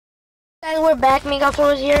Guys, we're back.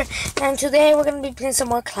 Megapros here, and today we're gonna be playing some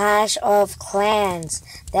more Clash of Clans.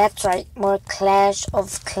 That's right, more Clash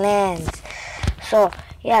of Clans. So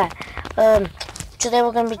yeah, today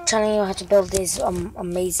we're gonna be telling you how to build this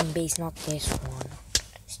amazing base, not this one.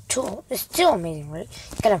 It's still amazing, right?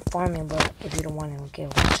 You gotta farm it, but if you don't want it, okay,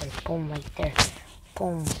 we'll say boom right there,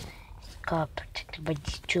 boom. Got protected by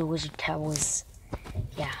these two wizard towers.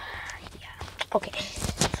 Yeah. Okay,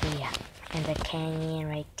 so yeah. And the canyon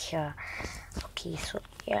right here. Okay, so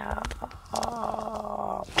yeah.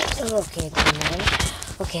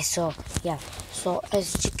 Okay, so yeah. So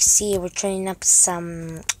as you can see, we're training up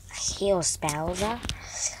some heal spells.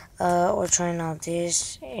 We're trying out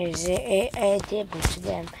this. I did boost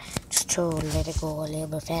them just to let it go a little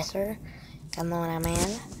bit faster. You know what I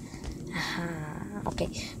mean? Okay,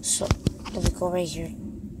 so let me go right here.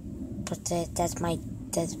 But that's my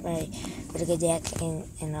really good deck in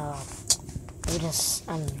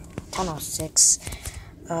tunnel 6.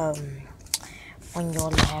 When you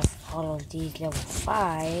only have all of these level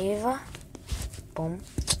 5, boom,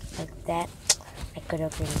 like that. I could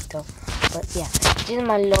upgrade it though, but yeah, this is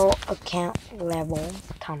my low account level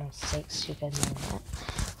tunnel 6. You guys know that.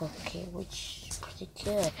 Okay, which is pretty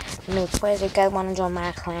good. Anyways, if you guys want to join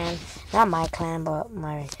my clan, not my clan, but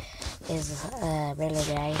my regular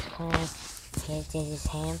guy's clan. This is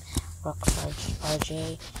him,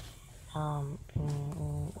 RJ.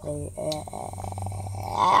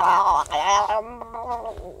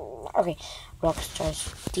 Okay, Rockstar's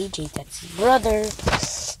DJ, that's his brother.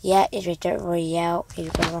 Yeah, it's right there. Royale, if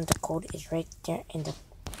you guys want the code, it's right there in the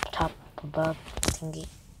top above thingy.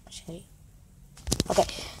 Okay,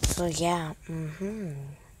 so yeah,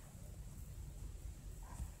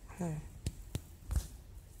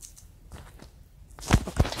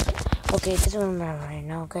 Okay, this one right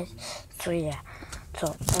now, guys. So yeah,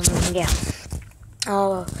 so yeah.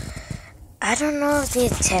 I don't know if they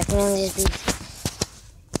attacked me on this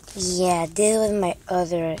base. Yeah, this was my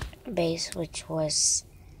other base, which was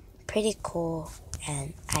pretty cool,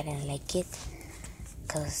 and I didn't like it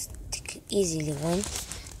because they could easily win.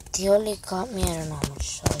 They only got me, I don't know how much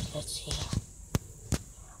stars. Let's see.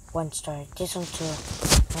 1 star. This one too.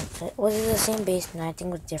 Was it the same base? No, I think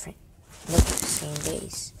it was different. Look, the same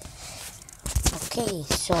base. Okay,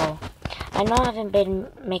 so I know I haven't been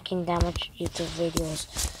making that much YouTube videos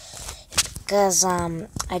because I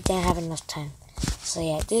didn't have enough time. So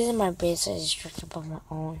yeah, this is my base. I just structured of my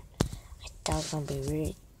own. I thought it was gonna be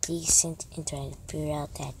really decent until I figured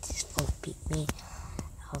out that this fool beat me.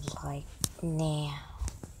 I was like, nah,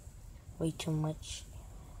 way too much.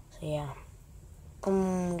 So yeah,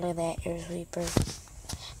 boom, look at that air sweeper.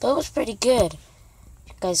 But it was pretty good.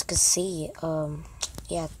 You guys could see,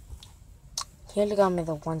 yeah. He only got me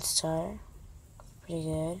the 1 star. Pretty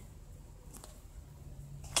good.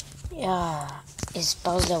 Yeah, his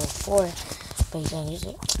spell's level 4, but you can't use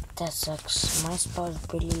it. That sucks. My spell's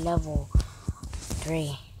pretty level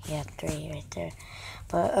 3. Yeah, 3 right there.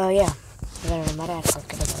 But yeah, you gotta remember that. To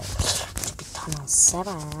be tunnel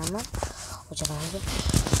 7, which I don't know.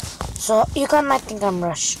 So you guys might think I'm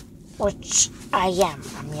rushed, which I am.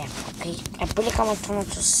 Okay. I really got my tunnel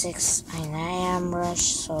to 6, and I am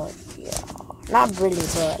rushed. So yeah. Not really,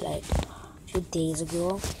 but like 2 days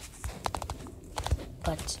ago.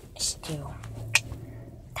 But still,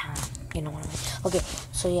 time, you know what I mean. Okay,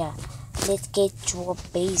 so yeah, let's get to a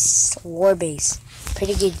base, war base.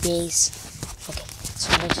 Pretty good base. Okay,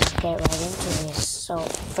 so let's just get right into this. So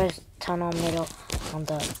first tunnel middle on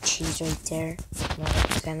the cheese right there. You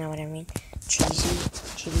guys know what I mean? Chili.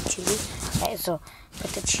 Okay, so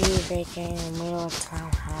put the cheese right there in the middle of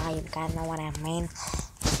town high. You guys know what I mean?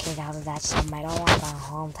 Okay, that was that some I don't want my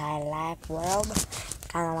whole entire life world.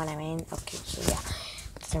 Kinda what I mean. Okay, so yeah.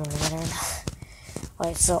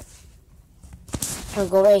 Alright, so we'll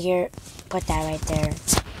go right here, put that right there.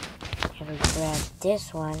 If we grab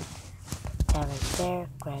this one, put that right there,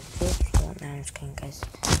 grab this. No, I'm just kidding, guys.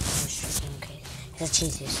 I'm just kidding, guys. It's a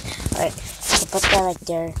cheesiest. Alright, so put that right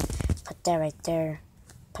there, put that right there,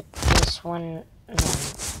 put this one,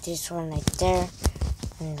 this one right there,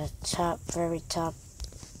 and the top, very top.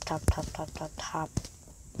 A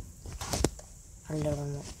little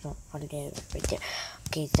more, a little right there.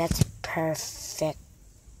 Okay, that's perfection.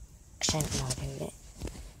 No,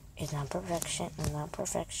 it's not perfection. Not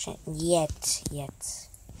perfection yet.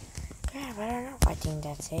 Crap, I don't know. I think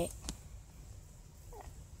that's it.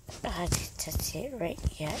 I think that's it, right?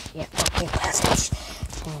 Yeah. Okay, passage.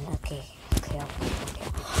 And okay.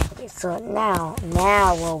 So now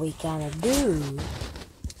what we gonna do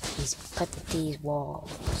is put these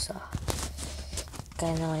walls up. You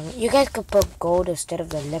guys know what I mean. You guys could put gold instead of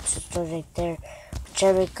the elixir stores right there,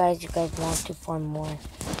 whichever guys you guys want to find more.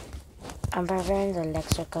 I'm preparing the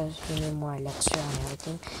elixir because we need more elixir and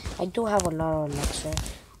everything. I do have a lot of elixir,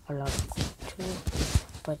 a lot of gold too,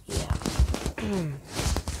 but yeah.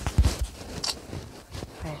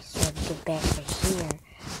 Alright, so get back right here.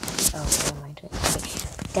 Oh, what am I doing? Okay,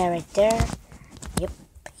 put that right there. Yep.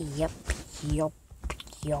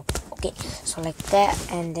 Okay, so like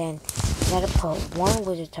that, and then you gotta put one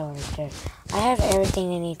wizard tower right there. I have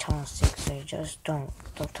everything in Eternal 6, so just don't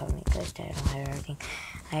tell me guys that I don't have everything.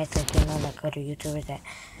 I have to, like other YouTubers that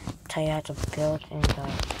tell you how to build in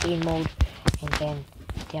the speed mode, and then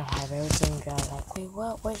they don't have everything. They're like, wait,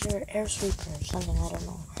 what? Where's your air sweeper or something? I don't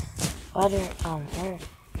know. Other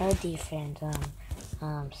air defense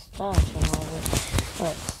stuff,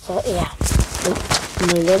 But, so yeah, I'm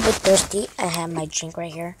a little bit thirsty. I have my drink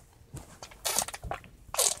right here.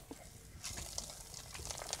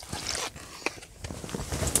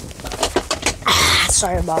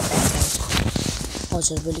 Sorry about that, guys. I was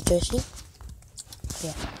just really thirsty.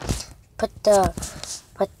 Yeah. Put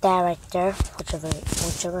that right there.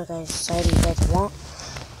 Whichever guys side you guys want.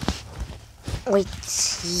 Wait.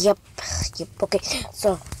 Yep. Okay.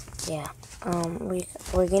 So yeah.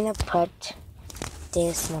 We're gonna put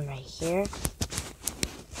this one right here.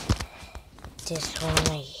 This one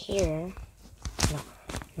right here.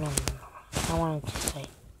 No. I want it this side.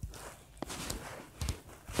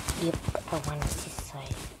 Yep, I want it this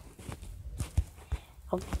side.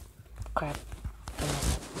 Oh, crap.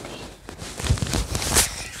 Okay.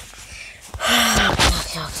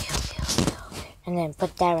 And then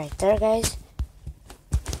put that right there, guys.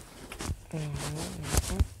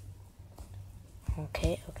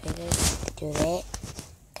 Okay, guys. Do that.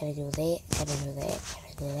 Gotta do that.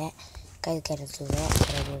 Guys, gotta do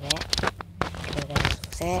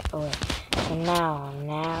that. Alright. So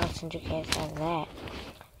now, since you guys have that,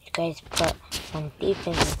 you guys put on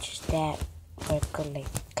defense, which is that, or cause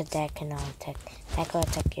that cannot attack. That can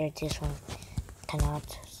attack your, this one cannot.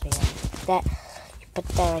 So yeah, that, you put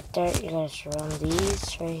that right there. You gotta surround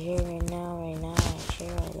these right here, right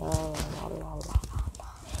here.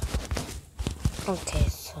 Okay,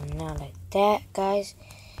 so now like that, guys.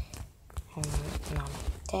 Now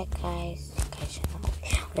like that, guys.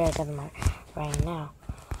 There doesn't matter right now.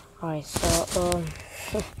 Alright, so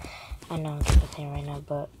I know I'm saying right now,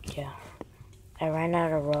 but yeah, I ran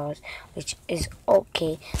out of rods, which is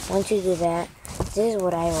okay. Once you do that, this is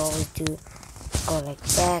what I always do. Go like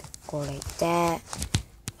that.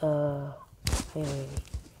 Wait.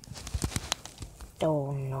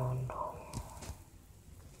 Oh no.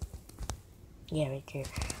 Yeah, right there.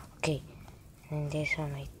 Okay, and this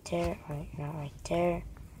one right there. Right there.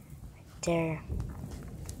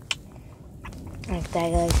 Like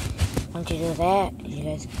that, guys. Once you do that, you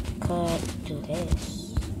guys could do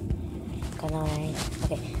this.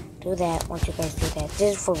 Okay, do that. Once you guys do that, this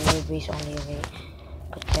is for babies only.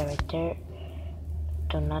 Put that right there.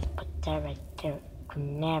 Do not put that right there.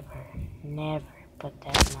 Never put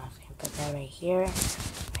that mask. Put that right here,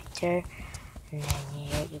 right there. And then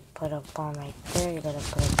here you put a bomb right there. You gotta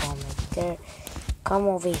put a bomb right there. Come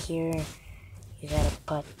over here. You gotta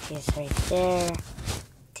put this right there.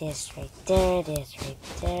 This right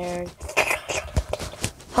there.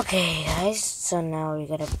 Okay, guys. So now we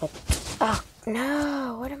gotta put. Oh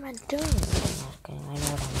no! What am I doing? Okay, I know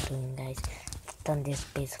what I'm doing, guys. I've done this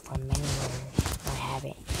base for many years. I have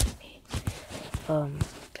it.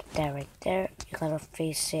 Put that right there. You gotta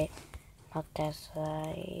face it. Not that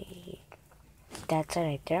side. That side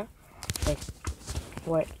right there. Like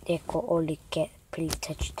where they could only please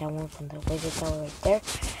touch that one from the wizard tower right there.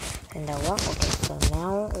 And that one. Okay, so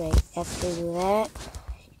now right after you do that,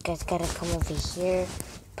 you guys gotta come over here.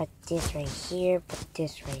 Put this right here. Put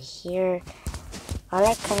this right here. I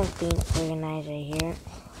like kind of being organized right here.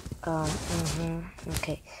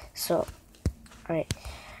 Okay, so alright.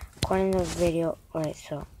 According to the video, alright,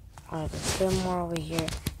 so let's put more over here.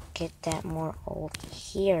 Get that more over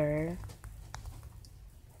here.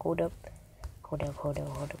 Hold up.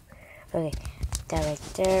 Okay, put that right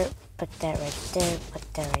there. Put that right there.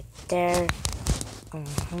 Put that right there.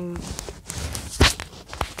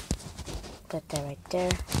 Put that right there.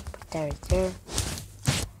 Put that right there.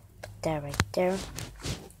 Put that right there.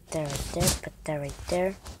 Put that right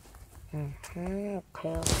there.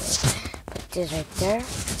 Okay. Put this right there.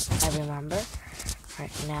 I remember.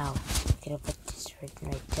 Right now, gonna put this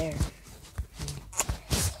right there.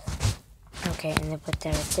 Okay, and then put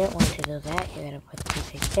that right there. Once you do that, you gotta put these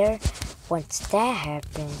right there. Once that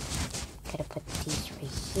happens, you gotta put these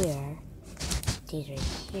right here.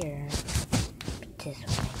 Put this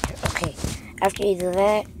one right there. Okay, after you do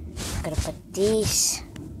that, you gotta put these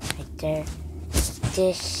right there.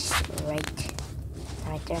 this right there,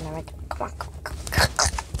 right there. Come on.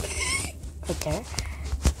 Right there.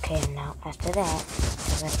 Okay, now after that,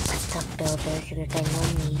 so let's put the builders. You guys know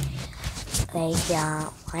me. Like,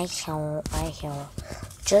 I show.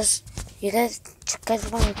 Just, you guys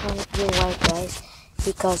want to do white, guys,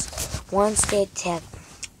 because once they attack,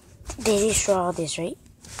 they destroy all this, right?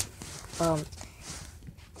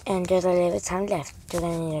 And there's a little time left. They're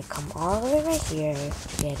gonna need to come all the way right here to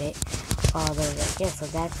get it. All the way right here, so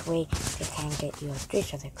that way they can't get you a 3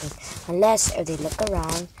 so they could. Unless if they look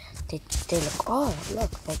around, they look, oh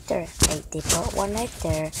look, right there. They put one right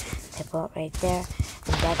there, they put right there,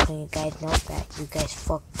 and that's when you guys know that you guys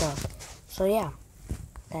fucked up. So yeah,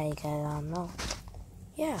 that you guys all know.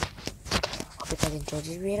 Yeah. Hope you guys enjoyed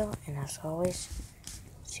this video, and as always,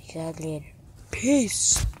 see you guys later.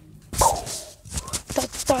 Peace.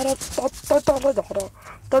 I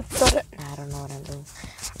don't know what I'm doing.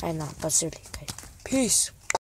 I know, but seriously, guys. Peace.